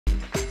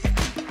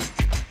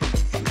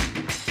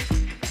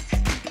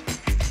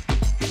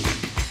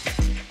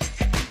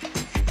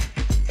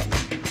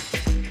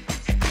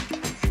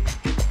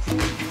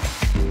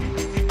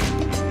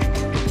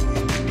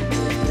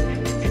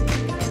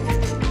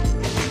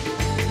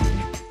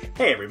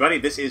Hey everybody,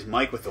 this is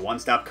Mike with the One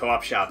Stop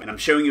Co-op Shop, and I'm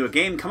showing you a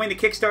game coming to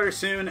Kickstarter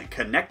soon,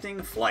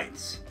 Connecting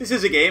Flights. This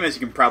is a game, as you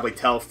can probably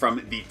tell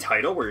from the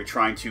title, where you're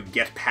trying to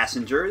get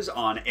passengers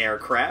on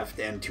aircraft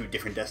and to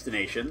different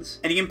destinations.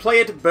 And you can play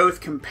it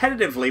both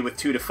competitively with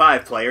 2 to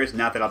 5 players,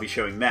 not that I'll be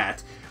showing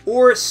that,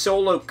 or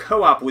solo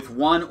co-op with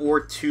 1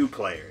 or 2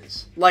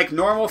 players. Like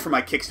normal for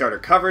my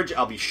Kickstarter coverage,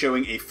 I'll be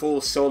showing a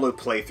full solo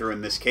playthrough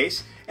in this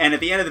case, and at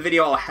the end of the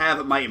video I'll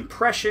have my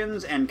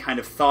impressions and kind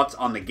of thoughts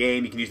on the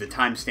game. You can use the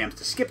timestamps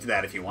to skip to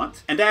that if you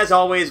want. And as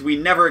always, we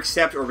never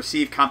accept or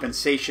receive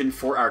compensation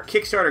for our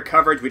Kickstarter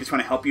coverage. We just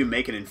want to help you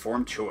make an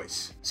informed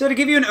choice. So to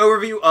give you an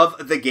overview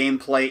of the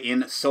gameplay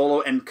in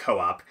solo and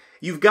co-op,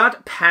 you've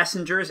got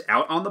passengers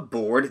out on the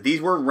board. These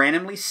were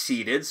randomly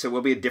seated, so it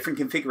will be a different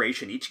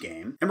configuration each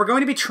game. And we're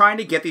going to be trying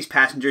to get these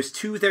passengers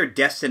to their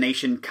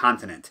destination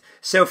continent.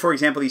 So, for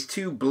example, these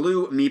 2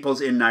 blue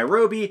meeples in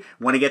Nairobi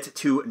want to get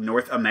to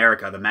North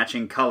America, the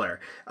matching color.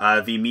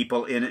 The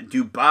meeple in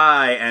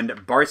Dubai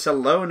and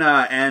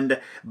Barcelona and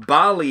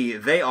Bali,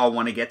 they all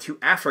want to get to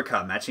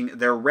Africa, matching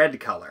their red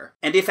color.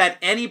 And if at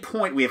any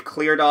point we have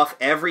cleared off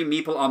every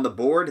meeple on the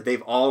board,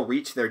 they've all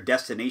reached their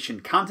destination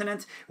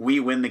continent, we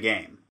win the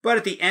game. But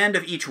at the end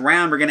of each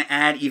round, we're going to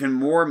add even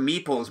more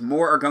meeples.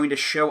 More are going to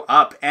show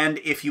up. And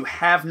if you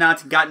have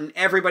not gotten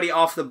everybody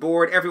off the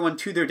board, everyone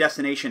to their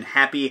destination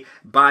happy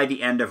by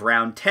the end of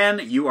round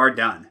 10, you are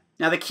done.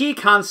 Now, the key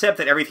concept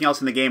that everything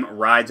else in the game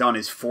rides on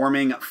is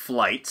forming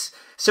flights.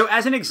 So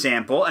as an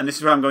example, and this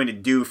is what I'm going to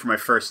do for my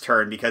first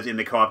turn, because in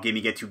the co-op game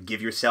you get to give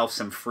yourself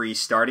some free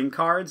starting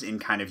cards in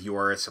kind of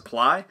your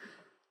supply.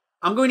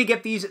 I'm going to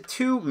get these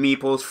 2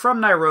 meeples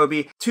from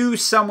Nairobi to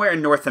somewhere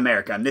in North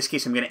America. In this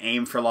case, I'm going to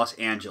aim for Los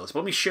Angeles. But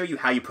let me show you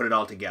how you put it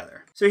all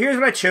together. So here's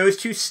what I chose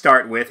to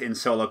start with in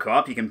solo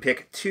co-op. You can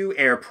pick 2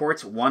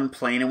 airports, 1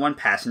 plane, and 1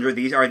 passenger.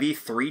 These are the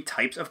 3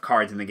 types of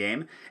cards in the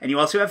game. And you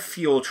also have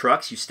fuel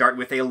trucks. You start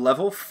with a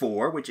level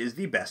 4, which is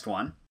the best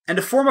one. And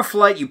to form a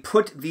flight, you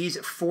put these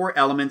 4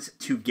 elements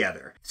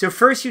together. So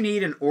first you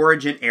need an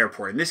origin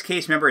airport. In this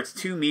case, remember, it's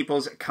 2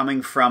 meeples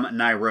coming from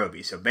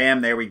Nairobi. So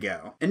bam, there we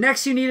go. And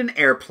next you need an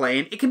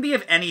airplane. It can be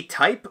of any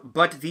type,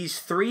 but these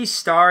 3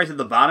 stars at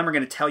the bottom are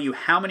going to tell you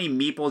how many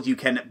meeples you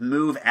can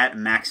move at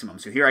maximum.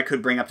 So here I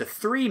could bring up to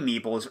 3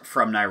 meeples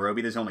from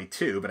Nairobi. There's only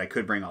 2, but I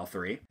could bring all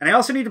 3. And I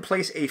also need to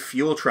place a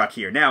fuel truck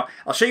here. Now,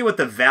 I'll show you what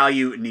the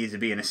value needs to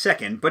be in a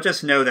second, but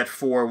just know that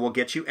 4 will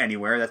get you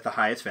anywhere. That's the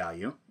highest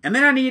value. And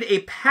then I need a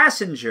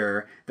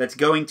passenger that's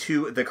going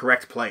to the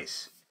correct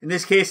place. In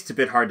this case, it's a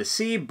bit hard to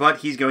see, but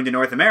he's going to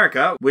North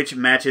America, which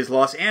matches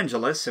Los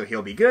Angeles, so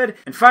he'll be good.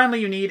 And finally,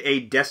 you need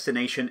a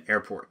destination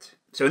airport.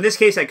 So in this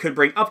case, I could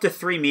bring up to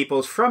 3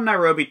 meeples from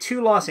Nairobi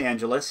to Los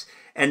Angeles,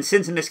 and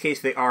since in this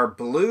case they are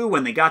blue,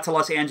 when they got to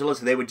Los Angeles,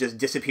 they would just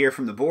disappear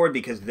from the board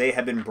because they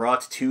have been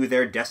brought to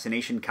their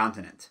destination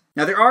continent.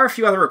 Now, there are a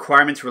few other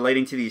requirements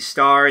relating to these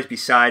stars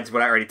besides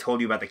what I already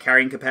told you about the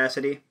carrying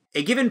capacity.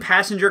 A given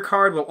passenger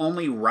card will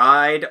only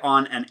ride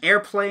on an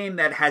airplane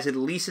that has at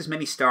least as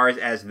many stars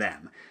as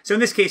them. So in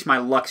this case, my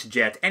Lux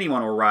jet,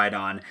 anyone will ride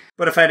on.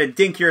 But if I had a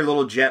dinkier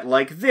little jet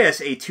like this,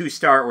 a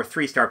 2-star or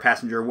 3-star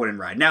passenger wouldn't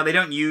ride. Now, they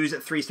don't use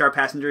 3-star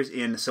passengers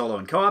in solo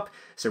and co-op,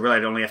 so really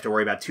I'd only have to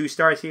worry about 2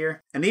 stars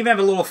here. And they even have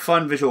a little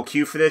fun visual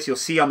cue for this. You'll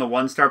see on the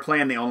 1-star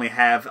plan, they only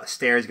have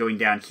stairs going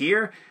down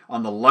here.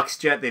 On the Lux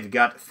jet, they've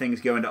got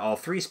things going to all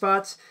 3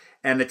 spots.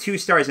 And the 2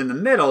 stars in the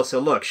middle, so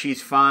look,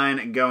 she's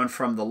fine going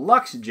from the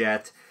Lux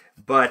jet,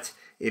 but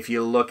if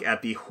you look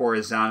at the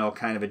horizontal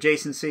kind of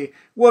adjacency,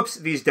 whoops,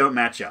 these don't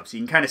match up. So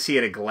you can kind of see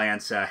at a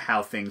glance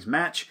how things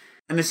match.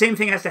 And the same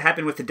thing has to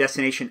happen with the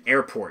destination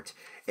airport.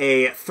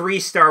 A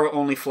 3-star will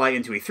only fly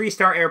into a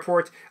 3-star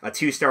airport, a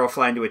 2-star will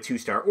fly into a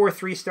 2-star or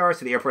 3-star,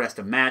 so the airport has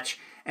to match.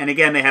 And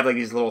again, they have like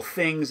these little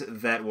things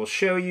that will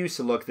show you.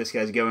 So look, this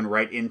guy's going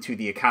right into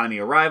the economy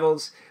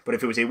arrivals. But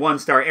if it was a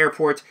 1-star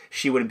airport,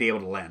 she wouldn't be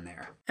able to land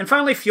there. And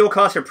finally, fuel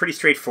costs are pretty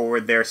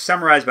straightforward. They're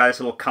summarized by this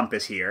little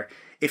compass here.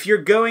 If you're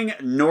going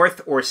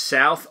north or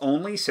south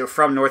only, so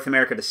from North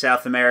America to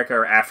South America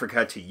or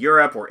Africa to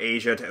Europe or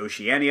Asia to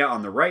Oceania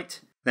on the right,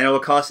 then it will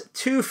cost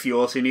 2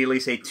 fuel, so you need at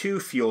least a 2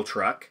 fuel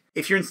truck.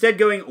 If you're instead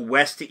going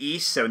west to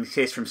east, so in this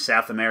case from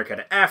South America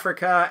to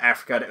Africa,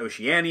 Africa to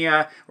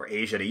Oceania, or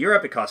Asia to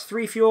Europe, it costs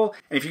 3 fuel.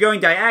 And if you're going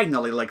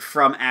diagonally, like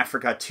from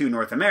Africa to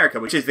North America,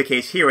 which is the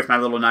case here with my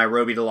little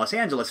Nairobi to Los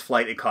Angeles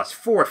flight, it costs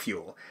 4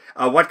 fuel.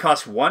 What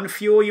costs 1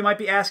 fuel, you might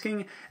be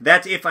asking?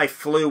 That's if I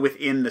flew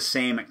within the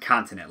same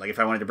continent. Like if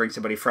I wanted to bring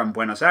somebody from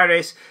Buenos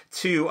Aires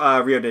to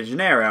Rio de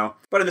Janeiro.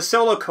 But in the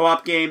solo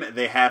co-op game,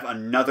 they have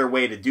another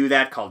way to do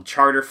that called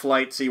charter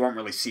flight, so you won't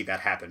really see that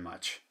happen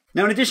much.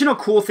 Now, an additional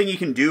cool thing you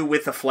can do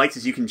with the flights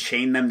is you can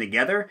chain them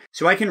together.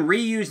 So I can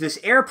reuse this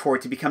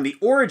airport to become the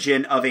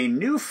origin of a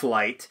new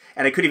flight,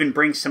 and I could even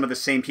bring some of the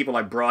same people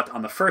I brought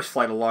on the first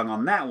flight along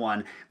on that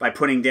one by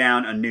putting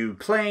down a new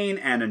plane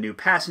and a new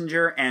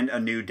passenger and a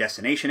new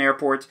destination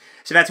airport.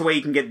 So that's a way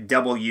you can get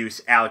double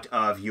use out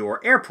of your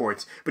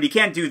airports, but you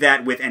can't do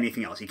that with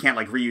anything else. You can't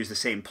like reuse the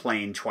same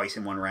plane twice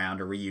in one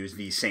round or reuse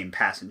the same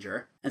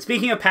passenger. And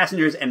speaking of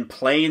passengers and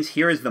planes,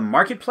 here is the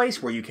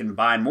marketplace where you can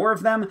buy more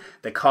of them.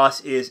 The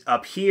cost is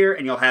up here,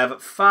 and you'll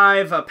have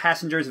 5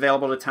 passengers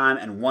available at a time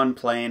and 1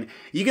 plane.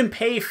 You can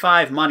pay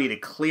 5 money to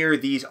clear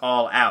these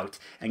all out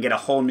and get a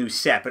whole new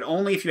set, but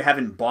only if you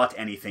haven't bought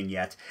anything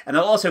yet. And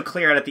they'll also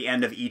clear out at the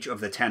end of each of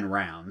the 10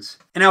 rounds.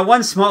 And now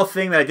one small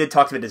thing that I did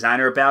talk to the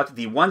designer about,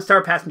 the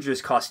 1-star passengers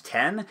cost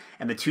 10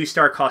 and the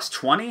 2-star cost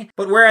 20.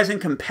 But whereas in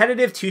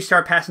competitive,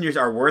 2-star passengers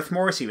are worth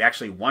more, so you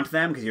actually want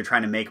them because you're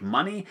trying to make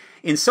money,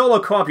 in solo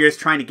co-op you're just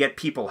trying to get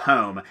people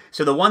home.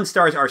 So the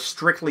 1-stars are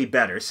strictly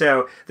better.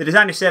 So the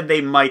designer said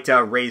they might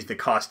raise the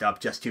cost up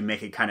just to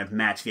make it kind of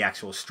match the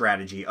actual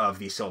strategy of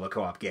the solo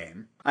co-op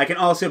game. I can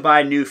also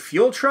buy new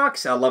fuel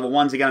trucks. Level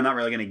 1s, again, I'm not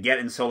really going to get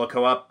in solo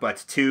co-op,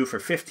 but 2 for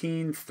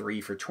 15,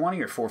 3 for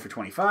 20, or 4 for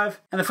 25.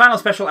 And the final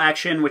special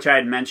action, which I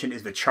had mentioned,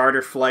 is the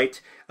charter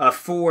flight.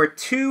 For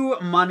 2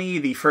 money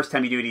the first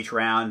time you do it each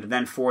round,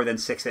 then 4, then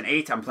 6, then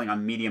 8. I'm playing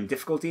on medium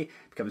difficulty. It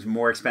becomes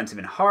more expensive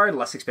and hard,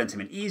 less expensive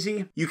and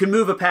easy. You can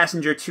move a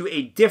passenger to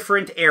a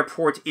different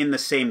airport in the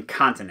same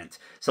continent.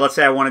 So let's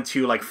say I wanted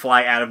to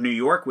fly out of New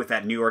York with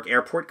that New York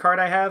airport card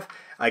I have.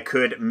 I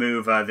could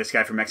move this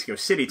guy from Mexico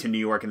City to New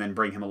York and then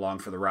bring him along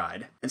for the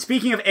ride. And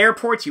speaking of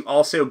airports, you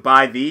also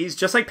buy these.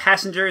 Just like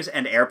passengers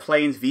and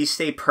airplanes, these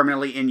stay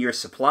permanently in your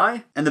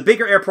supply. And the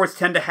bigger airports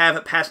tend to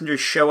have passengers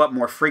show up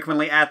more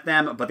frequently at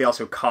them, but they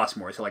also cost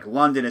more. So like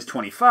London is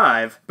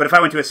 25, but if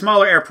I went to a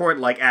smaller airport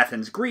like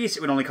Athens, Greece,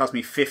 it would only cost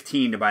me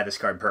 15 to buy this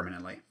card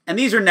permanently. And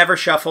these are never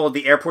shuffled.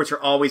 The airports are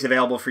always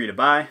available for you to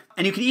buy.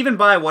 And you can even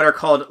buy what are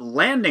called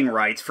landing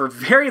rights for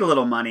very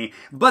little money,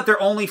 but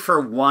they're only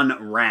for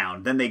 1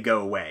 round. Then they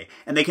go away.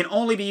 And they can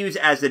only be used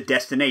as the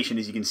destination.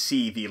 As you can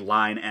see, the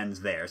line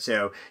ends there.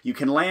 So you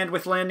can land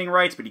with landing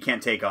rights, but you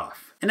can't take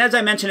off. And as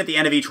I mentioned at the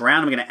end of each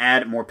round, I'm going to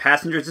add more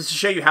passengers. Just to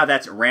show you how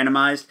that's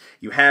randomized,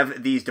 you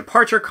have these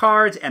departure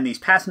cards and these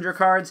passenger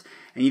cards,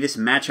 and you just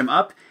match them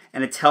up.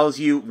 And it tells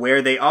you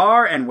where they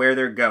are and where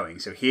they're going.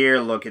 So here,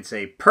 look, it's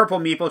a purple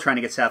meeple trying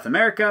to get South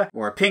America,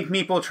 or a pink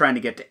meeple trying to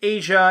get to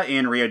Asia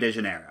in Rio de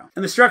Janeiro.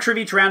 And the structure of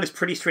each round is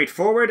pretty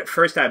straightforward.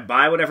 First, I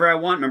buy whatever I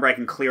want. Remember, I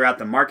can clear out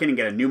the market and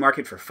get a new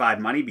market for 5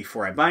 money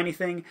before I buy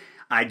anything.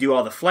 I do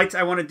all the flights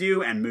I want to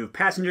do and move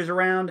passengers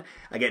around.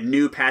 I get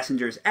new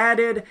passengers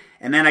added,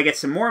 and then I get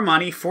some more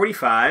money,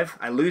 45.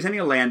 I lose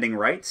any landing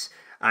rights.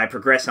 I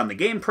progress on the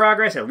game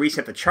progress, I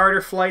reset the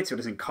charter flight so it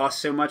doesn't cost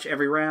so much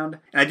every round.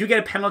 And I do get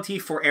a penalty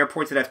for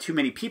airports that have too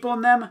many people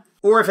in them,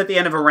 or if at the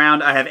end of a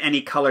round I have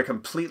any color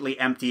completely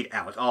emptied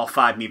out. All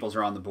 5 meeples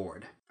are on the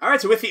board.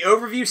 Alright, so with the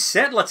overview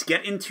set, let's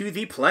get into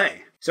the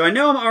play. So I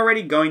know I'm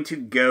already going to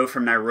go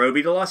from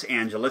Nairobi to Los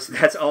Angeles.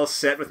 That's all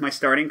set with my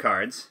starting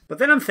cards. But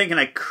then I'm thinking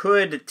I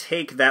could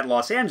take that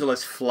Los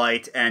Angeles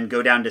flight and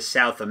go down to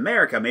South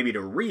America, maybe to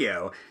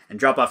Rio, and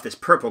drop off this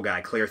purple guy,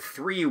 clear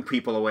 3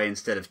 people away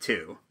instead of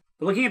 2.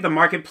 But looking at the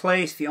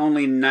marketplace, the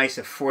only nice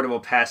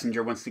affordable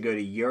passenger wants to go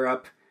to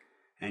Europe.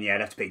 And yeah,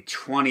 I'd have to pay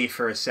 20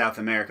 for a South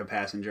America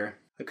passenger.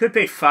 I could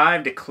pay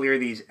 5 to clear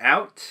these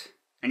out.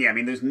 And yeah, I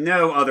mean, there's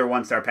no other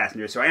 1-star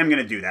passengers, so I am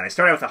going to do that. I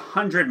start out with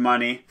 100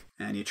 money,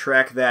 and you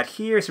track that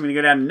here. So I'm going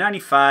to go down to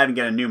 95 and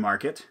get a new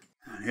market.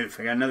 And oof,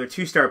 I got another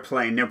 2-star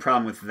plane, no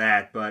problem with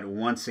that. But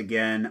once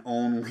again,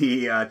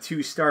 only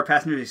 2-star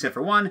passengers except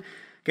for 1.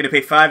 Going to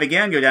pay 5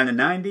 again, go down to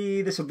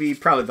 90. This will be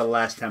probably the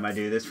last time I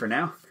do this for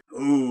now.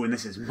 Ooh, and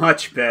this is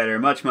much better,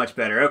 much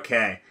better.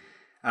 Okay,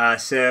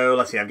 so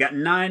let's see, I've got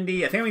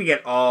 90. I think I'm going to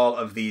get all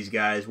of these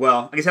guys.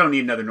 Well, I guess I don't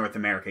need another North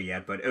America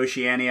yet, but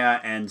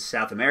Oceania and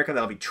South America,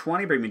 that'll be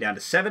 20, bring me down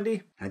to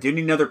 70. I do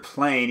need another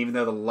plane, even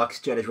though the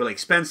Luxjet is really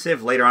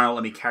expensive. Later on, it'll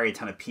let me carry a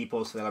ton of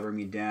people, so that'll bring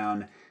me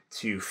down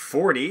to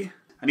 40.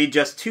 I need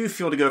just 2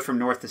 fuel to go from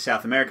North to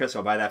South America, so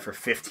I'll buy that for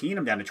 15.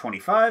 I'm down to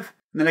 25.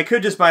 And then I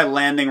could just buy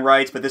landing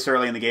rights, but this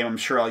early in the game, I'm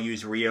sure I'll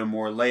use Rio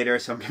more later,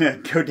 so I'm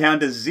going to go down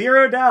to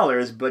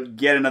 $0, but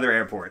get another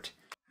airport.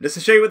 Just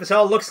to show you what this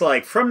all looks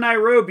like, from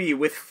Nairobi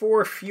with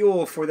 4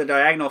 fuel for the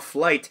diagonal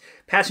flight,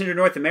 passenger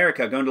North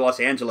America going to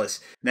Los Angeles.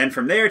 Then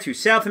from there to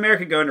South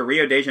America going to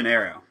Rio de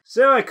Janeiro.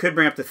 So I could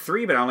bring up to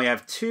 3, but I only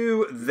have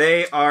 2.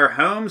 They are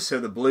home, so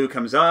the blue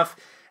comes off.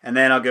 And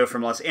then I'll go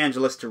from Los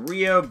Angeles to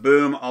Rio.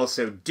 Boom,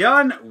 also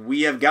done.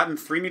 We have gotten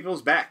 3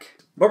 meeples back.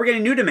 But we're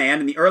getting new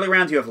demand. In the early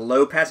rounds, you have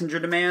low passenger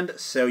demand,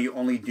 so you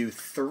only do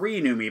 3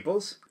 new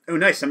meeples. Oh,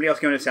 nice. Somebody else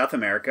going to South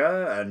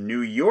America.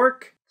 New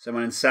York.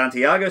 Someone in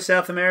Santiago,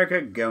 South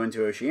America, going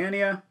to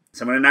Oceania.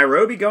 Someone in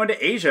Nairobi going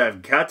to Asia.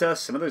 I've got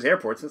some of those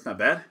airports. That's not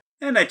bad.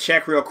 And I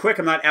check real quick.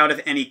 I'm not out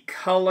of any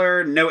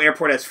color. No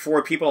airport has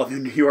 4 people, although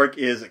New York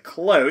is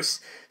close.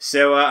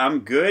 So I'm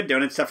good.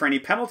 Don't suffer any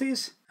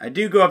penalties. I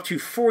do go up to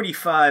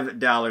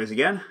 $45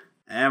 again.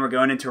 And we're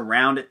going into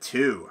round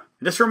 2.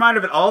 Just a reminder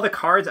that all the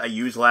cards I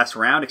used last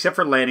round, except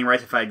for landing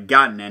rights if I had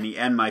gotten any,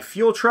 and my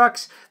fuel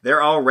trucks,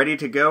 they're all ready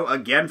to go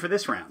again for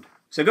this round.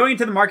 So going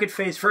into the market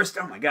phase first,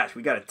 oh my gosh,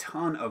 we got a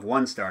ton of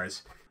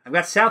 1-stars. I've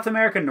got South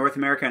America, North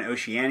America, and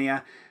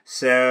Oceania.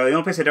 So the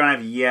only place I don't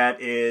have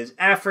yet is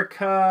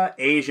Africa,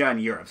 Asia,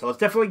 and Europe. So let's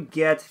definitely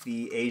get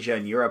the Asia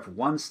and Europe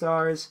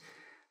 1-stars.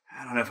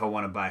 I don't know if I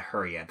want to buy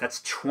her yet.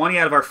 That's 20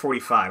 out of our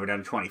 45. We're down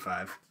to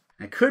 25.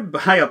 I could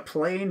buy a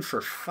plane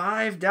for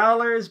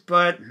 $5,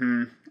 but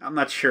I'm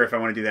not sure if I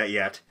want to do that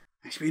yet.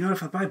 Actually, you know what?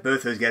 If I buy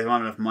both those guys, I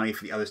want enough money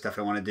for the other stuff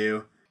I want to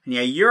do. And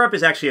yeah, Europe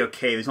is actually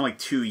okay. There's only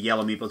 2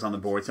 yellow meeples on the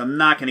board, so I'm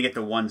not going to get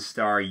the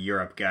 1-star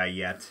Europe guy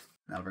yet.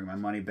 That'll bring my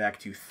money back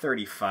to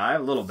 35,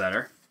 a little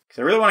better.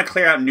 Because I really want to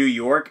clear out New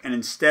York, and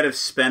instead of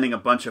spending a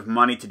bunch of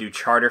money to do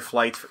charter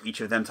flights for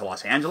each of them to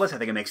Los Angeles, I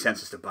think it makes sense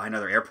just to buy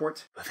another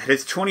airport. But that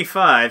is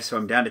 25, so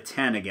I'm down to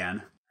 10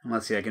 again. And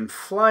let's see, I can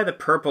fly the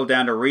purple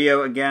down to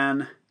Rio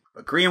again.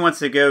 But green wants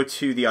to go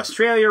to the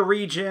Australia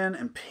region,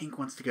 and pink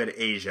wants to go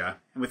to Asia.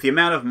 And with the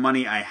amount of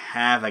money I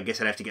have, I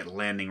guess I'd have to get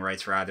landing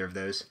rights for either of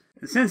those.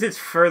 And since it's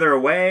further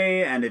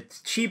away and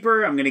it's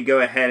cheaper, I'm going to go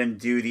ahead and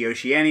do the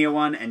Oceania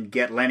one and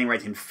get landing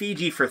rights in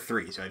Fiji for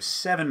 3. So I have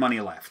 7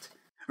 money left.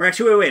 Or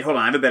actually, wait, hold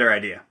on, I have a better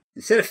idea.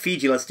 Instead of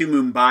Fiji, let's do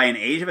Mumbai in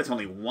Asia, but it's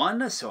only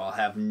 1, so I'll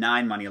have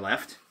 9 money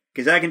left.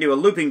 Because I can do a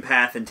looping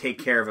path and take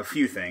care of a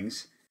few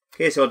things.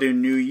 Okay, so I'll do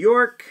New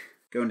York,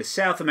 going to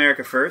South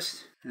America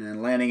first,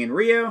 and landing in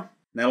Rio.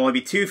 That'll only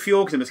be 2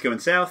 fuel, because I'm just going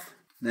south.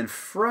 And then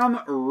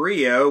from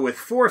Rio, with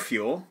 4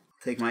 fuel,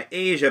 take my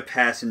Asia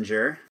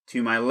passenger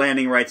to my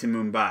landing rights in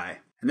Mumbai.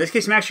 In this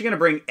case, I'm actually going to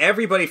bring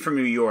everybody from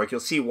New York.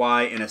 You'll see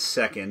why in a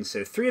second.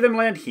 So 3 of them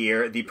land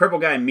here. The purple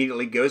guy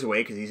immediately goes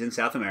away because he's in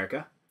South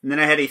America. And then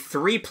I had a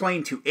 3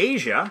 plane to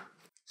Asia.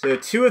 So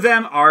 2 of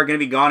them are going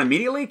to be gone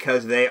immediately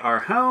because they are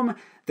home.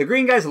 The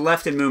green guy's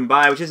left in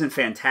Mumbai, which isn't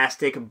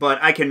fantastic, but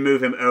I can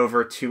move him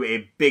over to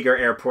a bigger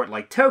airport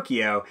like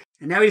Tokyo.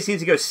 And now he just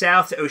needs to go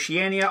south to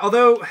Oceania.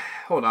 Although,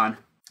 hold on.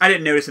 I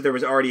didn't notice that there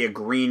was already a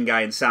green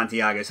guy in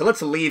Santiago. So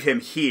let's leave him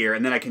here,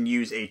 and then I can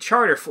use a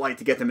charter flight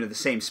to get them into the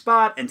same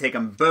spot and take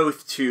them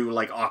both to,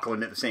 like,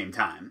 Auckland at the same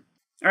time.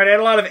 Alright, I had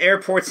a lot of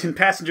airports and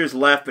passengers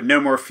left, but no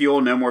more fuel,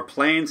 no more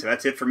planes, so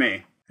that's it for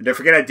me. And don't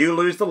forget, I do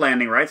lose the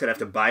landing rights. I'd have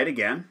to buy it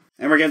again.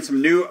 And we're getting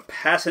some new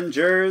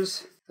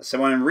passengers.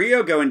 Someone in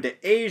Rio going to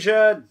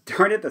Asia.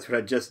 Darn it, that's what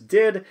I just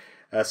did.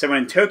 Someone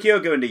in Tokyo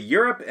going to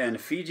Europe,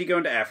 and Fiji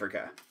going to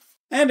Africa.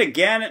 And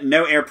again,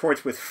 no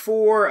airports with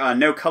 4,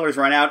 no colors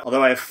run out,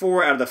 although I have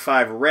 4 out of the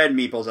 5 red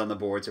meeples on the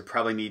board, so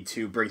probably need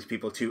to bring some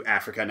people to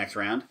Africa next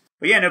round.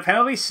 But yeah, no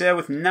penalties, so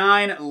with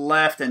 9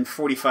 left and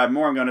 45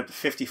 more, I'm going up to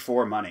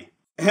 54 money.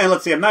 And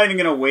let's see, I'm not even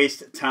going to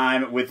waste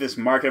time with this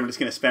market, I'm just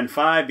going to spend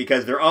 5,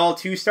 because they're all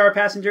 2-star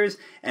passengers,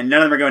 and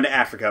none of them are going to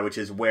Africa, which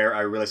is where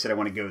I really said I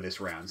want to go this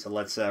round. So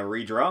let's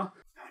redraw.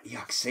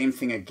 Yuck, same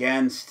thing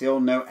again, still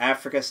no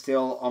Africa,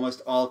 still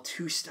almost all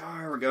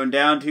 2-star. We're going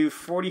down to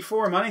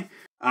 44 money.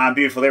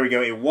 Beautiful, there we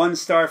go. A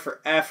 1-star for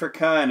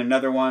Africa and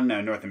another one. No,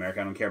 North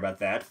America, I don't care about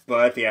that.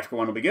 But the Africa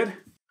one will be good.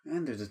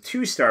 And there's a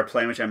 2-star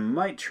plane, which I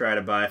might try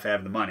to buy if I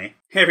have the money.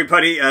 Hey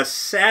everybody,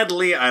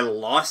 sadly I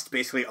lost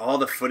basically all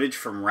the footage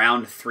from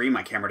round 3.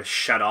 My camera just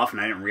shut off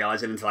and I didn't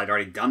realize it until I'd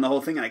already done the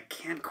whole thing. And I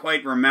can't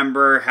quite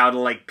remember how to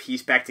like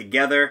piece back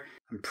together.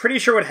 I'm pretty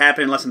sure what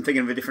happened, unless I'm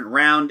thinking of a different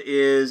round,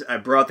 is I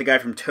brought the guy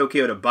from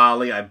Tokyo to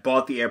Bali. I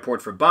bought the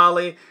airport for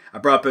Bali. I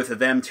brought both of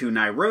them to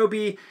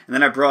Nairobi. And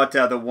then I brought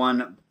the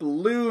one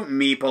blue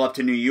meeple up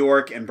to New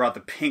York and brought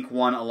the pink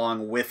one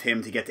along with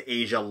him to get to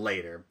Asia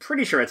later.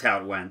 Pretty sure that's how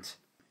it went.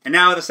 And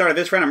now at the start of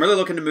this round, I'm really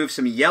looking to move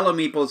some yellow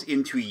meeples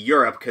into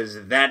Europe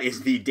because that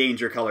is the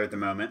danger color at the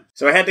moment.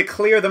 So I had to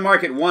clear the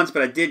market once,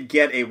 but I did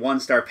get a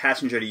 1-star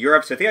passenger to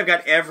Europe. So I think I've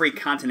got every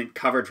continent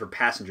covered for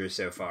passengers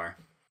so far.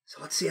 So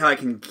let's see how I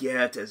can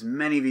get as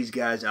many of these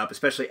guys up,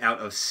 especially out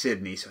of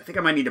Sydney. So I think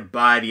I might need to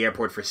buy the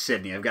airport for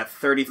Sydney. I've got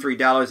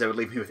 $33. That would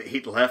leave me with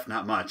 8 left,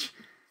 not much.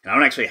 And I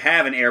don't actually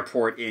have an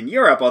airport in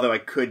Europe, although I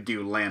could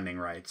do landing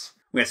rights.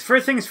 Yes,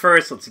 first things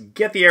first, let's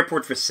get the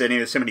airport for Sydney.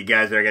 There's so many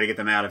guys there, I gotta get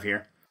them out of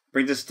here.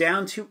 Brings us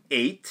down to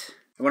 8.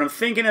 And what I'm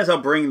thinking is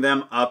I'll bring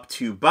them up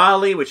to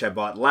Bali, which I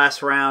bought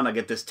last round. I'll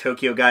get this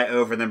Tokyo guy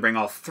over, and then bring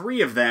all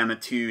 3 of them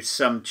to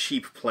some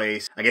cheap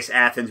place. I guess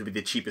Athens would be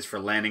the cheapest for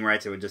landing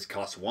rights. It would just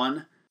cost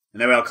 1.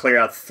 And then I'll clear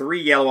out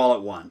 3 yellow all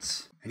at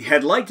once. And yeah,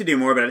 I'd like to do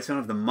more, but I just don't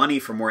have the money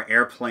for more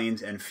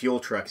airplanes and fuel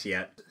trucks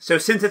yet. So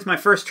since it's my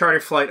first charter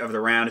flight of the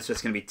round, it's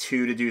just going to be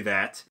 2 to do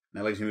that.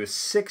 That leaves me with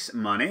 6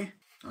 money.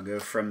 I'll go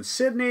from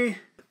Sydney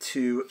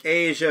to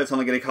Asia. It's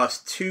only going to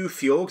cost 2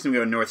 fuel because I'm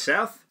going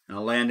north-south. And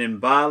I'll land in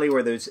Bali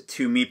where those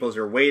 2 meeples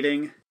are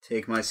waiting.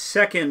 Take my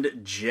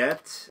second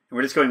jet. And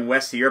we're just going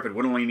west to Europe. It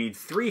would only need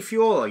 3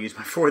 fuel. I'll use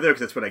my 4 there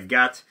because that's what I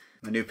got.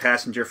 My new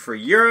passenger for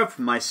Europe,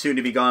 my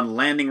soon-to-be-gone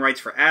landing rights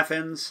for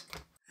Athens.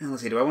 And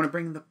let's see, do I want to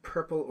bring the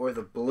purple or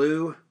the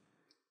blue?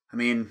 I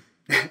mean,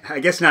 I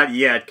guess not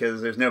yet,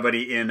 because there's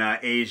nobody in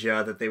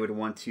Asia that they would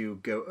want to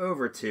go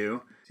over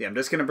to. So yeah, I'm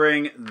just going to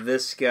bring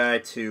this guy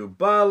to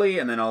Bali,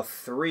 and then all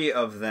 3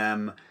 of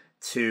them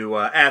to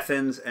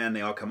Athens, and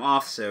they all come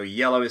off, so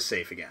yellow is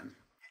safe again.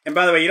 And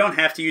by the way, you don't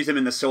have to use them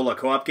in the solo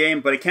co-op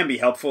game, but it can be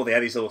helpful. They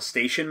have these little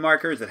station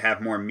markers that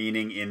have more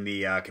meaning in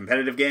the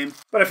competitive game.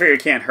 But I figure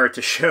it can't hurt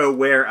to show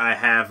where I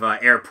have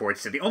airports.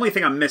 So the only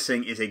thing I'm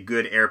missing is a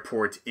good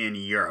airport in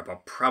Europe.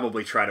 I'll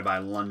probably try to buy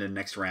London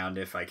next round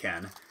if I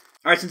can.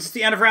 All right, since it's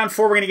the end of round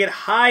 4, we're going to get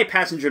high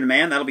passenger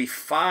demand. That'll be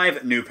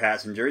 5 new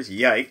passengers.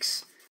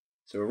 Yikes.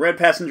 So red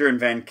passenger in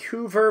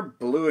Vancouver,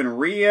 blue in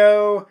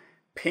Rio,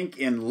 pink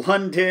in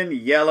London,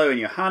 yellow in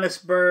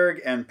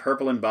Johannesburg, and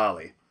purple in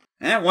Bali.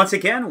 And once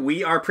again,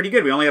 we are pretty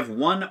good. We only have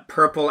 1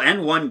 purple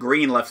and 1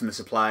 green left in the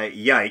supply.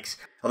 Yikes.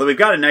 Although we've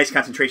got a nice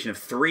concentration of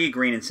 3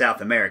 green in South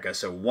America,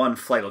 so 1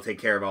 flight will take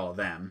care of all of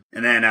them.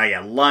 And then,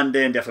 yeah,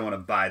 London, definitely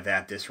want to buy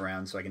that this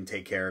round so I can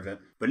take care of it.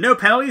 But no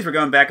penalties, we're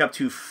going back up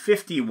to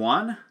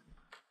 51.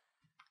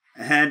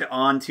 And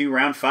on to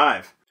round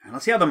 5. And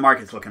let's see how the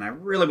market's looking. I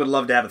really would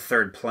love to have a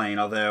 3rd plane,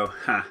 although,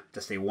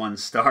 just a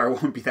 1-star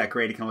won't be that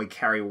great. It can only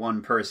carry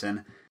 1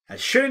 person. I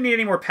shouldn't need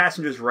any more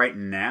passengers right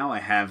now. I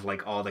have,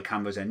 like, all the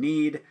combos I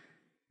need.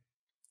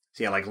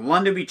 So, yeah, like,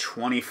 London would be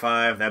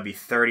 25. That'd be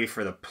 30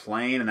 for the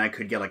plane. And I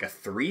could get, like, a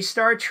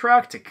 3-star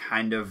truck to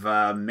kind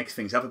of mix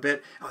things up a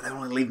bit. Oh, that would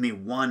only leave me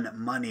 1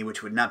 money,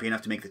 which would not be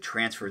enough to make the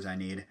transfers I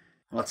need.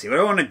 Well, let's see. What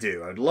do I want to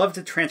do? I would love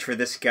to transfer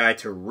this guy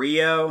to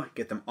Rio,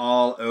 get them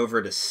all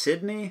over to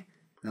Sydney.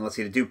 Now, let's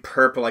see, to do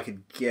purple, I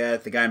could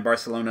get the guy in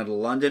Barcelona to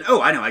London.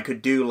 Oh, I know, I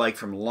could do, like,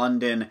 from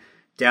London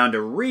down to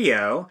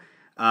Rio.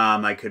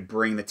 I could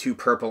bring the 2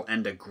 purple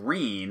and a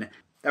green.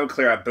 That would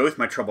clear out both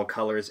my trouble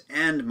colors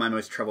and my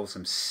most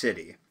troublesome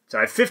city. So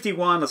I have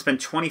 51, let's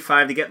spend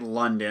 25 to get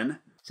London.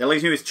 So that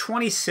leaves me with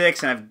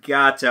 26, and I've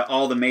got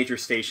all the major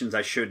stations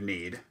I should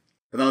need.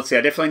 But then let's see,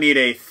 I definitely need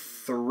a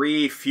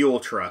 3 fuel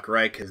truck,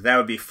 right? Because that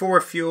would be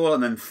 4 fuel,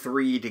 and then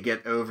 3 to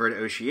get over to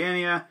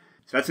Oceania.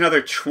 So that's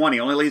another 20.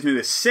 Only leaves me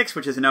with 6,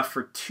 which is enough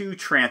for 2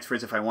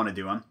 transfers if I want to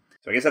do them.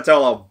 So I guess that's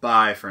all I'll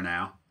buy for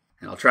now.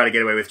 And I'll try to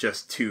get away with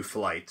just 2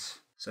 flights.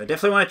 So I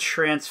definitely want to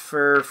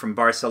transfer from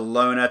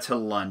Barcelona to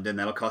London.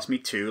 That'll cost me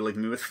 2,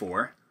 leaving me with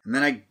 4. And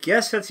then I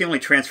guess that's the only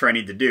transfer I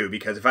need to do,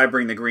 because if I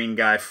bring the green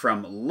guy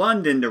from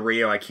London to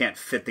Rio, I can't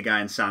fit the guy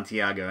in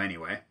Santiago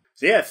anyway.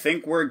 So yeah, I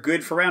think we're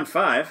good for round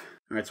 5.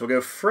 All right, so we'll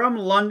go from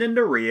London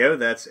to Rio.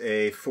 That's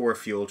a 4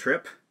 fuel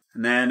trip.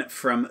 And then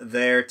from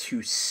there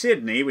to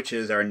Sydney, which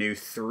is our new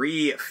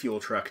 3 fuel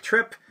truck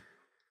trip.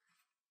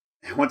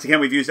 And once again,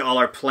 we've used all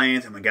our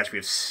planes. Oh my gosh, we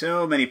have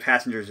so many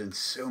passengers in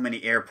so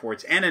many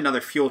airports and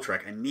another fuel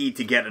truck. I need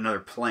to get another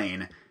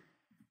plane.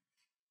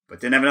 But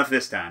didn't have enough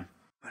this time.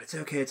 But it's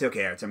okay, it's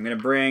okay. All right, so I'm going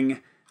to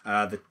bring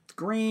the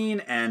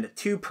green and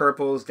 2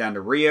 purples down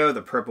to Rio.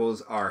 The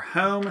purples are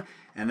home.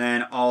 And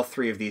then all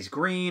 3 of these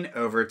green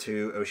over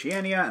to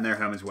Oceania, and they're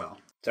home as well.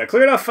 So I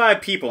cleared off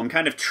 5 people. I'm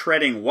kind of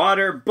treading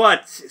water,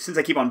 but since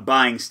I keep on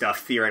buying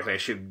stuff, theoretically I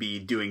should be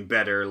doing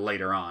better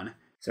later on.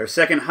 So our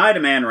second high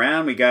demand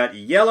round, we got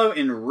yellow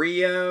in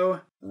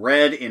Rio,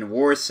 red in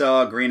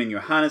Warsaw, green in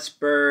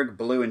Johannesburg,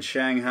 blue in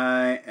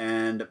Shanghai,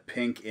 and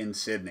pink in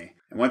Sydney.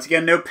 And once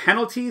again, no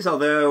penalties,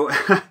 although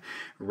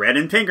red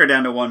and pink are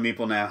down to 1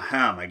 meeple now.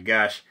 Oh my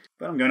gosh.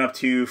 But I'm going up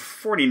to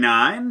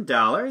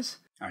 $49.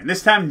 All right,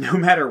 this time, no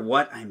matter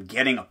what, I'm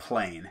getting a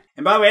plane.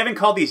 And by the way, I haven't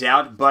called these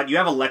out, but you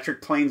have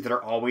electric planes that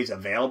are always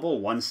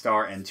available,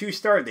 1-star and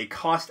 2-star. They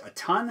cost a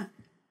ton,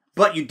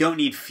 but you don't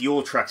need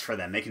fuel trucks for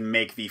them. They can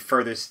make the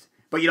furthest,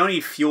 but you don't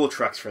need fuel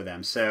trucks for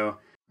them. So,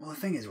 well, the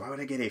thing is, why would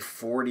I get a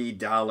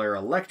 $40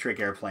 electric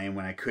airplane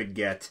when I could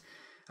get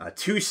a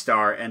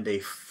 2-star and a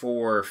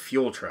 4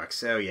 fuel truck?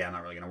 So yeah, I'm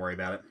not really going to worry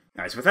about it.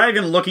 All right, so without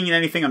even looking at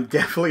anything, I'm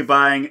definitely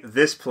buying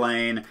this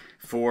plane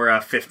for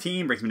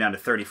 15, brings me down to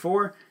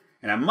 34.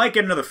 And I might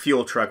get another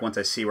fuel truck once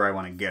I see where I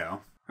want to go.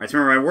 All right, so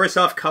remember, my worst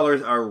off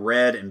colors are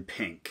red and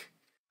pink.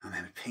 Oh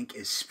man, pink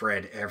is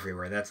spread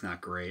everywhere. That's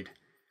not great.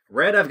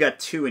 Red, I've got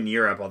 2 in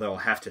Europe, although I'll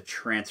have to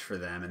transfer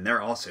them, and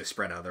they're also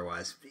spread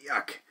otherwise.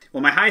 Yuck.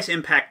 Well, my highest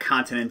impact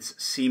continents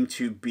seem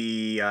to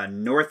be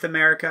North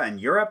America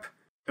and Europe.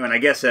 Oh, and I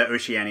guess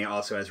Oceania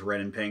also has red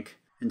and pink.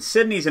 And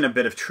Sydney's in a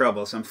bit of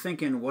trouble, so I'm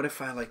thinking, what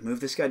if I move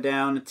this guy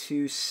down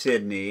to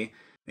Sydney?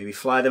 Maybe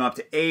fly them up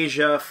to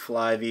Asia,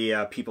 fly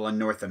the people in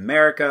North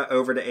America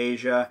over to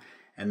Asia,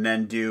 and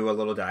then do a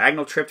little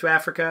diagonal trip to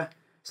Africa.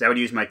 So I would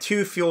use my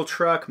 2 fuel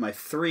truck, my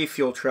 3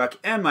 fuel truck,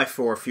 and my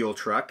 4 fuel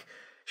truck.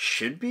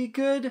 Should be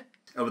good.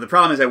 Oh, but the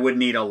problem is I would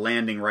need a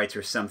landing rights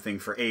or something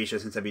for Asia,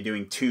 since I'd be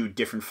doing 2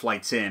 different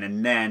flights in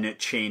and then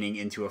chaining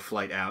into a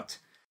flight out.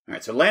 All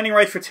right, so landing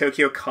rights for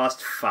Tokyo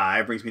cost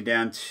 5, brings me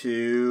down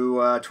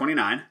to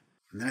 29.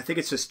 And then I think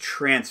it's just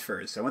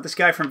transfers. So I want this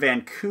guy from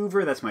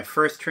Vancouver. That's my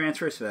first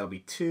transfer, so that'll be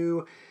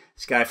 2.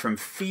 This guy from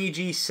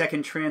Fiji,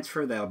 second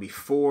transfer. That'll be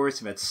 4.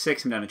 So that's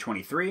 6. I'm down to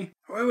 23.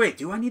 Wait.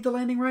 Do I need the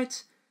landing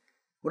rights?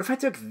 What if I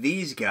took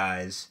these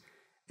guys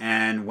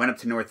and went up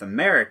to North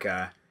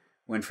America,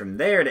 went from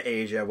there to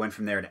Asia, went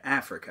from there to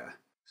Africa?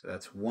 So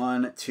that's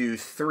 1, 2,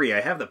 3. I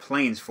have the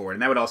planes for it,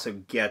 and that would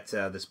also get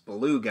this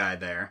blue guy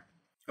there.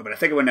 Oh, but I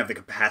think I wouldn't have the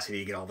capacity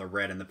to get all the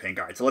red and the pink.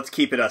 All right, so let's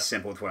keep it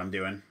simple with what I'm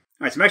doing.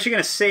 All right, so I'm actually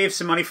going to save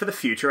some money for the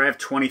future. I have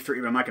 23,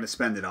 but I'm not going to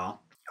spend it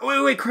all.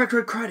 Oh, wait, correct.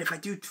 If I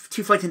do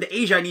 2 flights into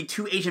Asia, I need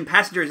 2 Asian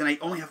passengers, and I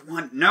only have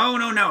 1. No.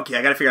 Okay,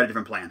 I got to figure out a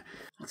different plan.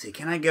 Let's see,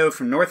 can I go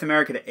from North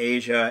America to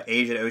Asia,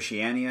 Asia to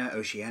Oceania,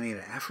 Oceania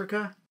to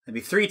Africa? That'd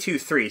be 3, 2,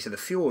 3, so the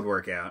fuel would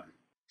work out.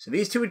 So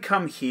these 2 would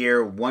come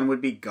here, 1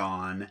 would be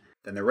gone,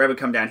 then the red would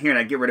come down here, and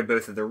I'd get rid of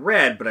both of the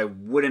red, but I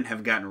wouldn't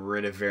have gotten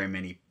rid of very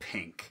many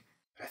pink.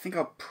 I think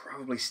I'll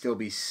probably still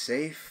be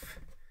safe.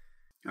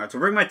 All right, so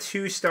bring my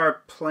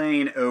 2-star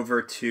plane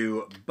over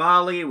to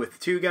Bali with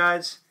 2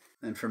 guys.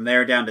 Then from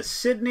there down to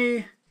Sydney.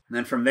 And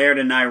then from there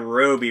to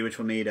Nairobi, which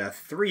will need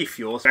 3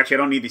 fuels. Actually, I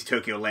don't need these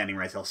Tokyo landing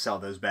rights. I'll sell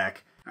those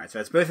back. All right, so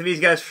that's both of these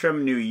guys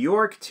from New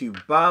York to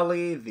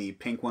Bali. The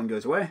pink one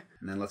goes away.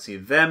 And then let's see,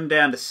 them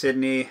down to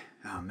Sydney.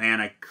 Oh,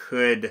 man, I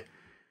could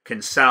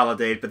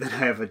consolidate, but then I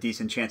have a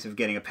decent chance of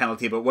getting a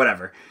penalty, but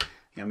whatever.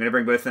 Yeah, I'm going to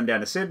bring both of them down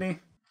to Sydney.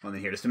 Well,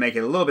 then here, just to make it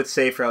a little bit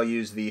safer, I'll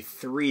use the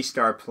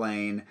 3-star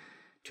plane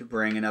to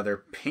bring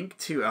another pink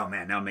to... Oh,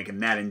 man, now I'm making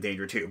that in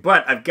danger, too.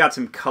 But I've got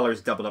some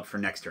colors doubled up for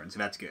next turn, so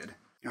that's good.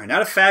 All right,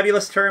 not a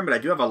fabulous turn, but I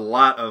do have a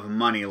lot of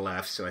money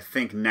left, so I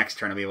think next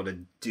turn I'll be able to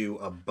do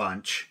a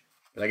bunch.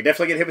 But I can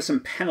definitely get hit with some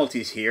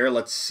penalties here.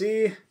 Let's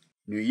see.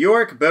 New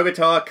York,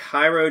 Bogota,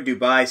 Cairo,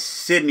 Dubai,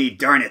 Sydney.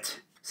 Darn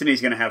it.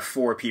 Sydney's going to have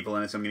 4 people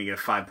in it, so I'm going to get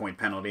a 5-point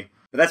penalty.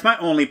 But that's my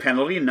only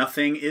penalty.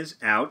 Nothing is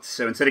out.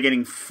 So instead of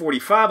getting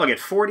 45, I'll get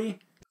 40,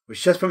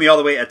 which just put me all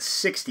the way at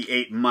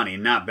 68 money.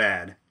 Not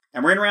bad.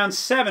 And we're in round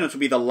 7, which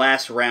will be the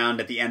last round,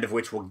 at the end of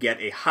which we'll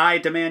get a high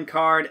demand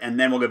card, and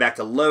then we'll go back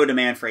to low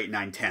demand for 8,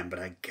 9, 10. But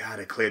I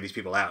gotta clear these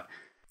people out.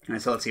 All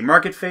right, so let's see.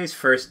 Market phase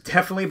first.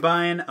 Definitely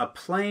buying a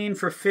plane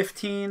for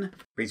 15.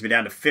 Brings me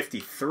down to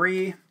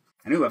 53.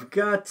 And ooh, I've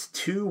got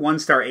 2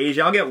 1-star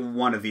Asia. I'll get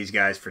one of these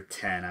guys for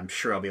 10. I'm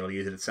sure I'll be able to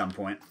use it at some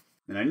point.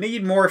 And I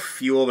need more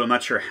fuel, but I'm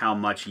not sure how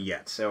much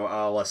yet. So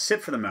I'll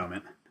sit for the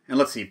moment. And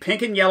let's see.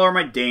 Pink and yellow are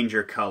my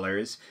danger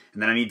colors.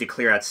 And then I need to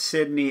clear out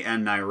Sydney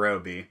and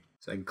Nairobi.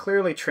 So I can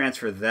clearly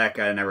transfer that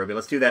guy to Nairobi.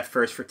 Let's do that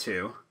first for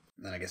 2.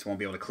 Then I guess I won't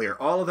be able to clear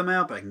all of them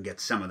out, but I can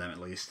get some of them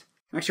at least.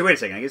 Actually, wait a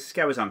second. I guess this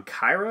guy was on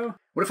Cairo?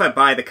 What if I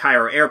buy the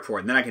Cairo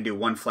airport, and then I can do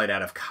 1 flight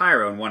out of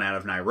Cairo and 1 out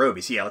of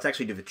Nairobi? So yeah, let's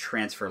actually do the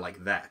transfer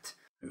like that.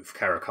 Oof,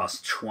 Cairo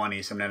costs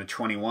 20, so I'm down to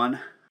 21.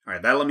 All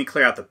right, that'll let me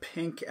clear out the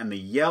pink and the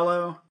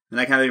yellow. Then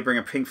I can either bring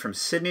a pink from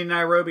Sydney to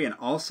Nairobi and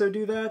also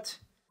do that.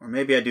 Or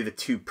maybe I do the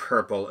 2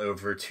 purple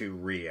over to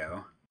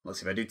Rio. Let's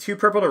see, if I do 2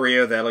 purple to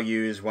Rio, that'll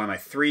use 1 of my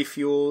 3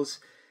 fuels.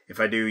 If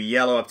I do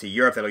yellow up to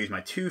Europe, that'll use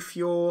my 2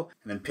 fuel.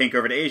 And then pink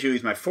over to Asia will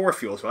use my 4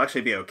 fuel, so I'll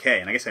actually be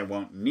okay. And I guess I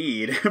won't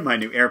need my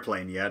new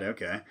airplane yet,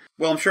 okay.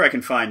 Well, I'm sure I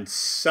can find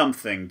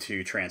something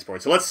to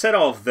transport. So let's set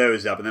all of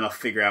those up, and then I'll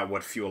figure out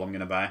what fuel I'm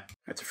going to buy. All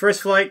right, so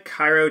first flight,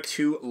 Cairo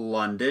to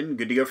London.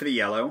 Good to go for the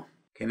yellow.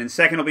 Okay, and then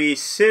second will be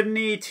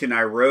Sydney to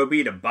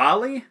Nairobi to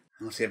Bali.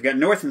 Let's see, I've got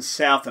North and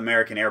South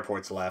American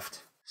airports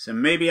left. So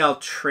maybe I'll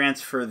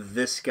transfer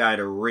this guy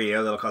to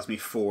Rio. That'll cost me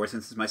 4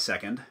 since it's my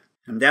second.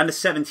 I'm down to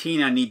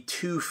 17. I need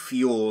 2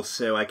 fuel,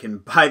 so I can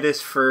buy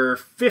this for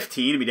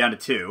 15 and be down to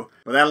 2.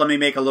 Well, that'll let me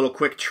make a little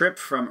quick trip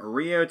from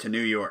Rio to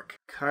New York.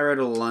 Cairo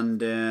to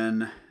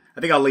London. I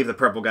think I'll leave the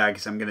purple guy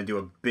because I'm going to do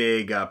a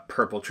big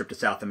purple trip to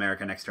South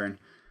America next turn.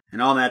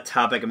 And on that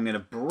topic, I'm going to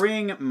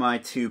bring my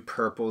 2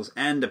 purples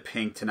and a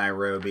pink to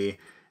Nairobi,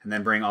 and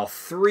then bring all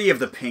 3 of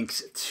the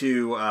pinks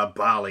to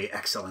Bali.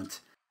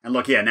 Excellent. And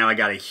look, yeah, now I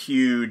got a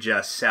huge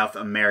South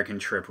American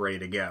trip ready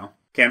to go.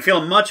 Okay, I'm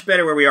feeling much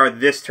better where we are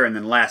this turn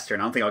than last turn.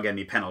 I don't think I'll get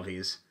any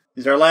penalties.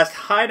 This is our last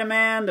high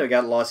demand. I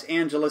got Los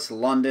Angeles,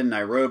 London,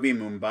 Nairobi,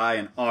 Mumbai,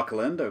 and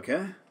Auckland.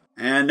 Okay.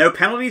 And no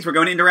penalties. We're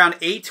going into round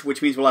 8,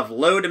 which means we'll have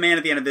low demand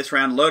at the end of this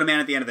round, low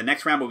demand at the end of the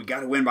next round, but we got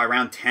to win by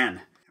round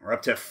 10. We're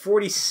up to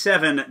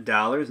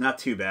 $47. Not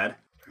too bad.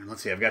 And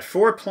let's see. I've got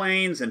 4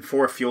 planes and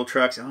 4 fuel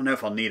trucks. I don't know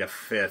if I'll need a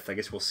 5th. I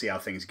guess we'll see how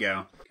things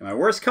go. Okay, my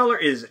worst color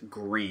is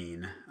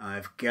green.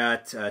 I've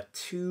got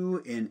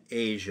 2 in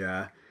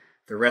Asia.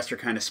 The rest are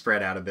kind of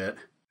spread out a bit.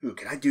 Ooh,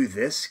 could I do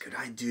this? Could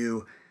I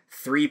do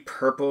 3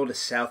 purple to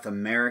South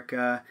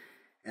America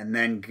and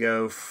then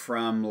go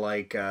from,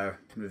 like,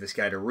 move this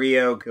guy to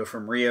Rio, go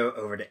from Rio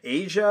over to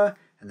Asia,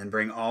 and then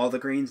bring all the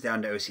greens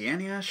down to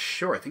Oceania?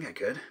 Sure, I think I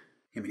could.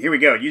 I mean, here we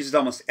go. It uses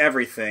almost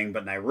everything,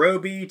 but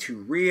Nairobi to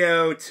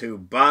Rio to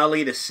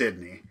Bali to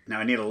Sydney. Now,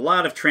 I need a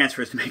lot of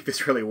transfers to make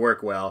this really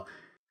work well.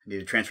 I need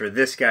to transfer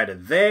this guy to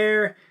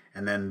there,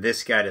 and then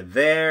this guy to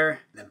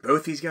there, and then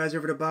both these guys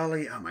over to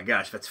Bali. Oh my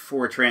gosh, that's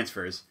 4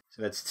 transfers.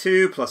 So that's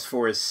 2, plus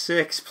 4 is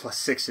 6, plus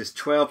 6 is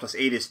 12, plus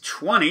 8 is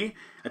 20.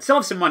 I still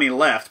have some money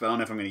left, but I don't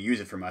know if I'm going to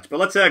use it for much. But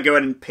let's go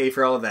ahead and pay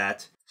for all of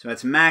that. So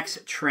that's max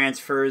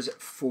transfers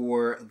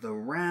for the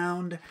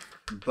round,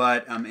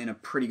 but I'm in a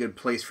pretty good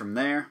place from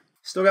there.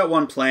 Still got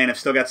 1 plane. I've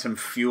still got some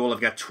fuel.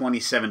 I've got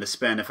 27 to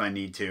spend if I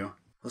need to.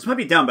 Well, this might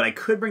be dumb, but I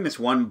could bring this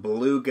 1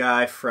 blue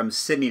guy from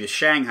Sydney to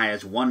Shanghai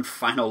as one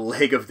final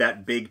leg of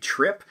that big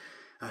trip.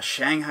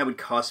 Shanghai would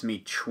cost me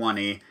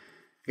 20. I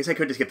guess I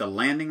could just get the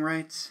landing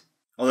rights.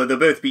 Although they'll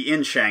both be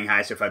in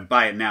Shanghai, so if I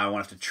buy it now, I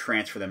won't have to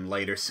transfer them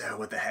later. So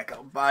what the heck,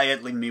 I'll buy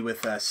it, leaving me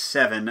with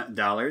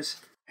 $7.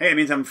 Hey, it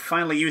means I'm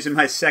finally using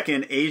my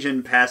second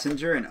Asian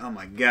passenger, and oh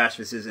my gosh,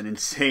 this is an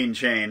insane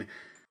chain. All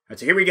right,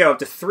 so here we go, up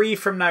to 3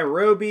 from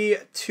Nairobi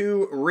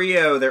to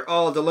Rio. They're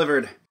all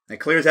delivered. That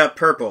clears out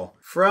purple.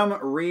 From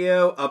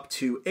Rio up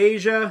to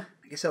Asia.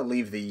 I guess I'll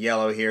leave the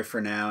yellow here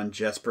for now and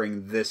just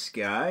bring this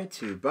guy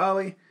to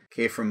Bali.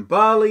 Okay, from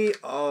Bali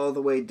all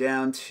the way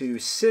down to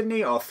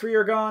Sydney, all 3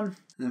 are gone.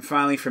 And then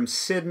finally from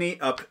Sydney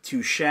up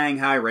to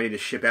Shanghai, ready to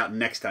ship out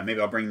next time. Maybe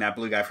I'll bring that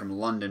blue guy from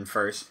London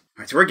first.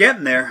 All right, so we're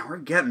getting there. We're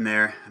getting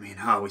there. I mean,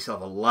 we still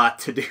have a lot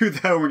to do,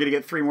 though. We're going to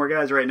get 3 more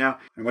guys right now.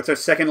 And what's our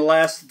second to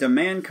last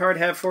demand card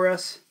have for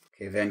us?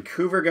 Okay,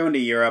 Vancouver going to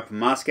Europe,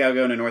 Moscow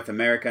going to North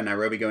America,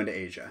 Nairobi going to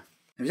Asia.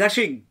 There's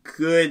actually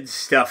good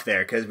stuff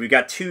there, because we've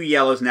got 2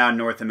 yellows now in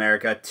North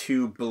America,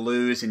 2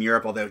 blues in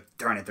Europe, although,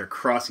 darn it, they're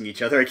crossing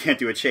each other. I can't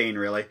do a chain,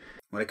 really.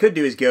 What I could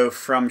do is go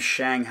from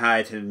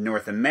Shanghai to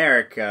North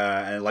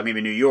America, like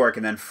maybe New York,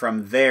 and then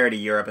from there to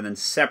Europe, and then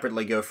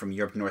separately go from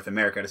Europe to North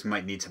America. I just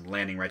might need some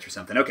landing rights or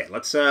something. Okay,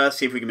 let's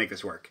see if we can make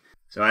this work.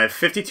 So I have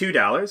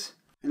 $52.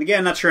 And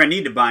again, not sure I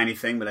need to buy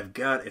anything, but I've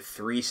got a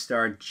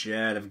 3-star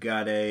jet. I've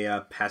got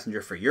a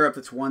passenger for Europe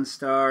that's 1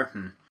 star.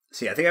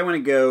 See, I think I want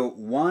to go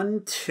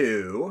 1,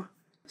 2.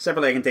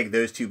 Separately, I can take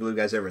those 2 blue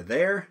guys over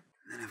there.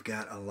 And then I've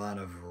got a lot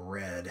of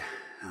red.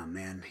 Oh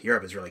man,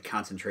 Europe is really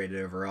concentrated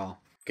overall.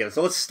 Okay,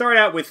 so let's start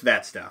out with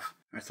that stuff.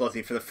 All right, so let's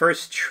see. For the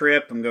first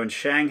trip, I'm going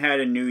Shanghai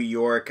to New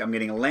York. I'm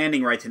getting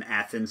landing rights in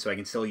Athens, so I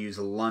can still use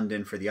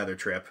London for the other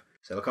trip.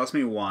 So it'll cost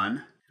me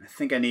 1. I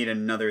think I need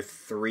another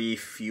 3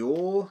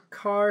 fuel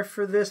car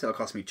for this. That'll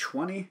cost me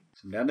 20.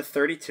 So I'm down to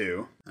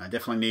 32. I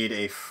definitely need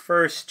a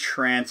first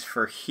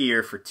transfer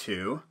here for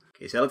 2.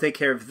 Okay, so that'll take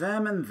care of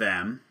them and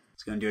them.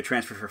 It's going to do a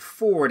transfer for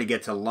 4 to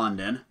get to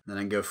London. Then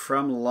I can go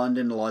from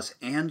London to Los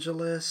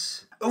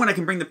Angeles. Oh, and I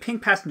can bring the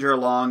pink passenger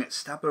along,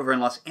 stop over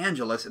in Los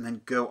Angeles, and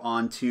then go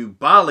on to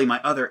Bali,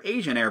 my other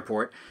Asian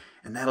airport,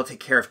 and that'll take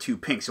care of 2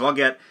 pinks. So I'll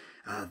get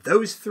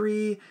those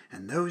 3,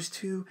 and those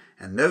 2,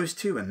 and those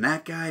 2, and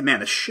that guy.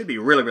 Man, this should be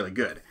really, really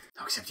good.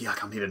 Oh, except,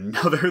 yuck, I'll need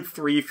another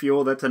 3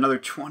 fuel. That's another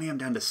 20. I'm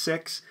down to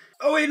 6.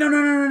 Oh, wait,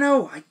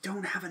 no. I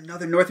don't have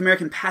another North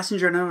American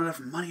passenger, and I don't have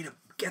enough money to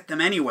get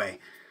them anyway.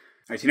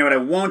 All right, so you know what? I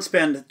won't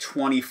spend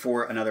 20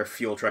 for another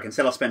fuel truck.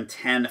 Instead, I'll spend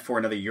 10 for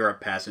another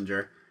Europe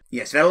passenger.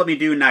 Yes, that'll let me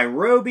do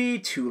Nairobi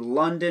to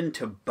London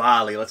to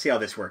Bali. Let's see how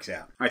this works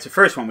out. All right, so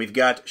first one, we've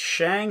got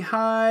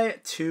Shanghai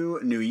to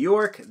New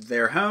York,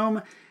 their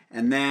home,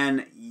 and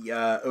then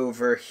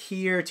over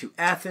here to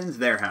Athens,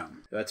 their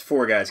home. So that's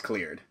 4 guys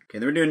cleared. Okay,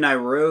 then we're doing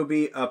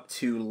Nairobi up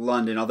to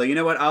London. Although, you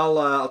know what?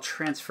 I'll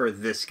transfer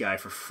this guy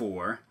for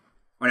 4.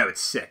 Oh, no,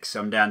 it's 6,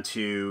 so I'm down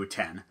to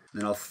 10. And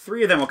then all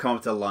 3 of them will come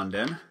up to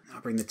London. I'll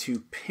bring the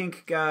 2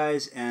 pink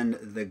guys and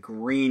the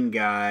green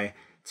guy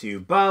to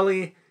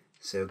Bali.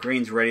 So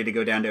green's ready to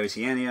go down to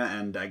Oceania,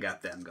 and I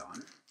got them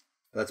gone.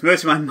 That's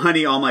most of my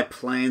money, all my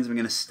planes. I'm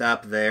going to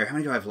stop there. How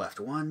many do I have left?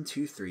 1,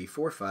 2, 3,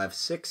 4, 5,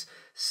 6,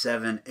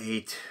 7,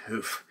 8.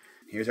 Oof.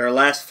 Here's our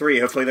last 3.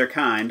 Hopefully they're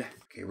kind.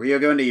 Okay, Rio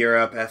going to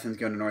Europe, Athens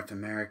going to North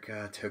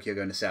America, Tokyo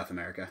going to South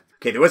America.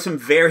 Okay, there was some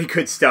very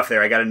good stuff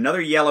there. I got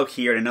another yellow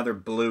here and another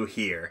blue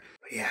here.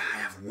 But yeah, I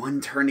have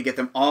 1 turn to get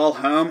them all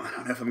home. I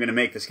don't know if I'm going to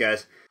make this,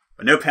 guys.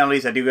 But no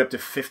penalties. I do go up to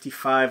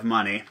 55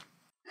 money.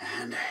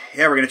 And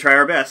yeah, we're going to try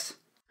our best.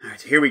 All right,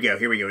 so here we go.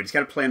 We just got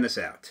to plan this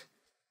out.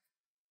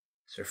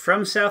 So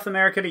from South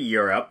America to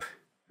Europe,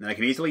 then I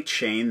can easily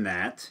chain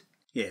that.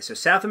 Yeah, so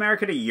South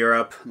America to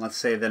Europe. Let's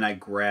say then I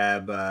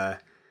grab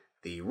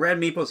the red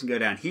meeples and go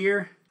down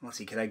here. Let's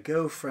see, could I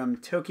go from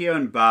Tokyo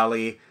and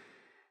Bali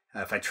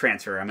if I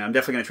transfer? I mean, I'm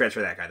definitely going to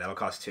transfer that guy. That'll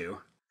cost 2.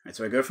 All right,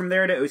 so I go from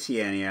there to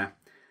Oceania.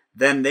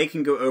 Then they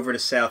can go over to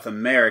South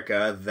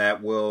America.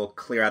 That will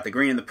clear out the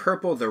green and the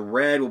purple. The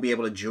red will be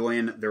able to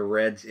join the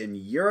reds in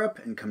Europe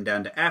and come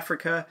down to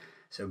Africa.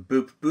 So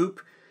boop, boop.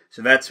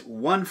 So that's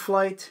 1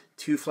 flight,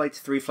 2 flights,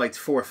 3 flights,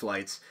 4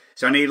 flights.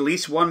 So I need at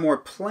least 1 more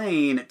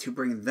plane to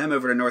bring them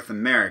over to North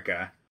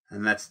America.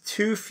 And that's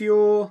 2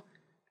 fuel,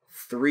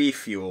 3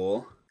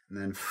 fuel,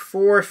 and then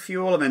 4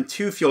 fuel, and then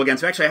 2 fuel again.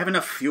 So actually I have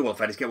enough fuel if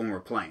I just get 1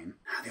 more plane.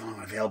 The only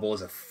one available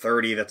is a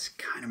 30. That's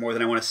kind of more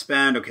than I want to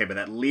spend. Okay, but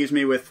that leaves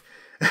me with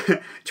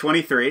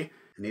 23. I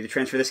need to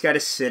transfer this guy to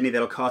Sydney.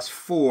 That'll cost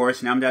 4,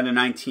 so now I'm down to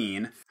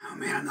 19. Oh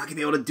man, I'm not going to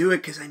be able to do it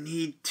because I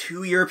need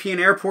 2 European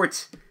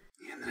airports.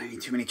 And then I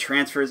need too many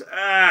transfers.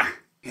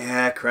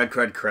 Yeah,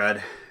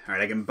 crud. All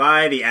right, I can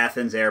buy the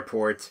Athens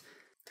airport.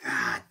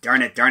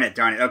 Darn it.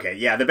 Okay,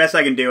 yeah, the best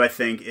I can do, I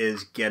think,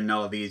 is getting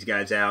all of these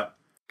guys out.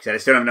 Because I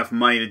just don't have enough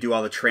money to do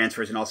all the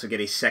transfers and also get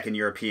a second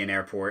European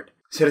airport.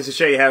 So just to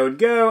show you how it would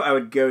go, I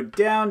would go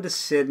down to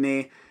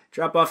Sydney,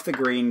 drop off the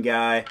green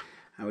guy.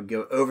 I would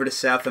go over to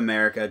South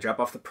America, drop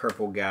off the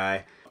purple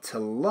guy. To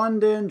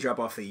London, drop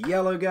off the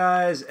yellow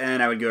guys,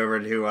 and I would go over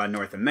to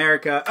North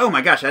America. Oh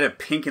my gosh, I had a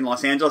pink in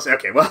Los Angeles?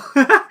 Okay, well,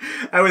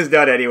 I was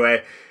done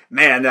anyway.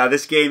 Man,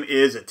 this game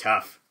is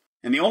tough.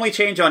 And the only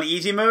change on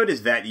easy mode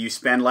is that you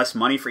spend less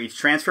money for each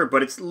transfer,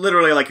 but it's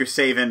literally like you're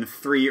saving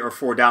 $3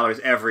 or $4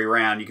 every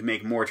round. You can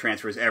make more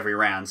transfers every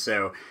round,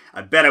 so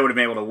I bet I would have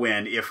been able to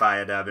win if I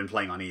had been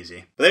playing on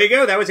easy. But there you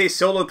go, that was a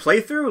solo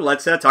playthrough.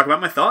 Let's talk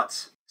about my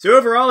thoughts. So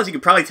overall, as you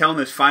can probably tell in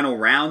those final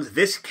rounds,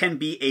 this can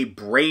be a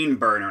brain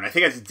burner, and I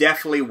think that's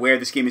definitely where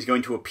this game is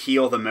going to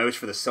appeal the most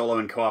for the solo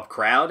and co-op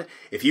crowd.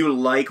 If you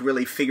like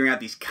really figuring out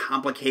these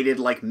complicated,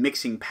 like,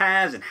 mixing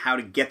paths and how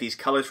to get these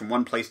colors from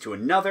one place to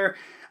another,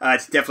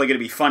 It's definitely going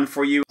to be fun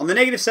for you. On the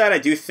negative side, I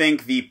do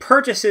think the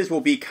purchases will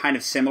be kind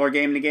of similar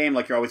game to game.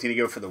 Like, you're always going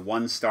to go for the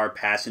 1-star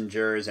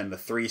passengers, and the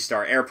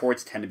 3-star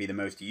airports tend to be the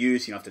most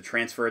used. You don't have to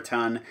transfer a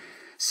ton.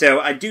 So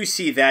I do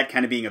see that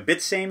kind of being a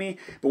bit samey,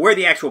 but where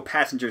the actual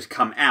passengers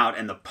come out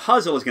and the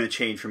puzzle is going to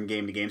change from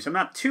game to game, so I'm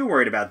not too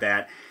worried about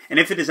that. And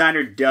if the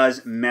designer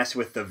does mess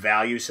with the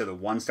value, so the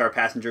 1-star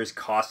passengers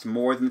cost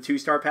more than the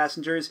 2-star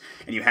passengers,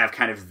 and you have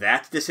kind of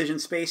that decision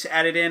space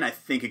added in, I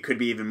think it could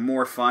be even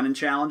more fun and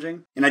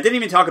challenging. And I didn't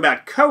even talk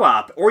about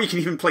co-op, or you can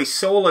even play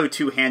solo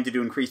two-handed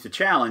to increase the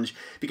challenge,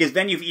 because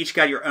then you've each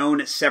got your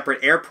own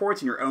separate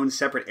airports and your own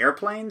separate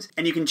airplanes,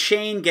 and you can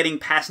chain getting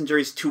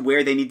passengers to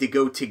where they need to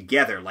go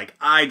together. Like,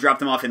 I drop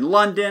them off in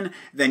London,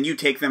 then you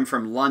take them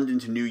from London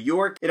to New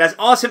York. It has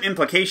awesome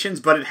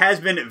implications, but it has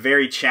been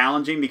very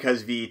challenging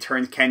because the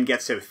turns can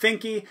get so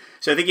thinky.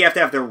 So I think you have to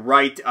have the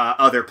right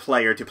other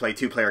player to play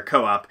 2-player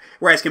co-op,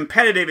 whereas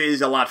competitive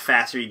is a lot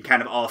faster. You can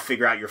kind of all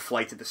figure out your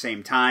flights at the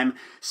same time.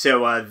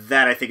 So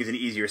that, I think, is an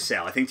easier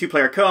sell. I think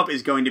 2-player co-op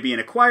is going to be an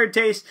acquired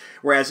taste,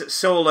 whereas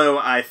solo,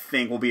 I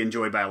think, will be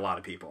enjoyed by a lot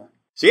of people.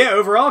 So yeah,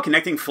 overall,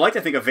 Connecting Flight, I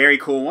think a very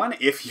cool one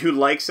if you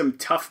like some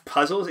tough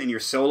puzzles in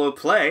your solo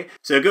play.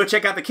 So go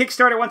check out the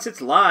Kickstarter once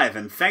it's live,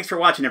 and thanks for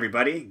watching,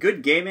 everybody.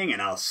 Good gaming,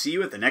 and I'll see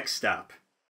you at the next stop.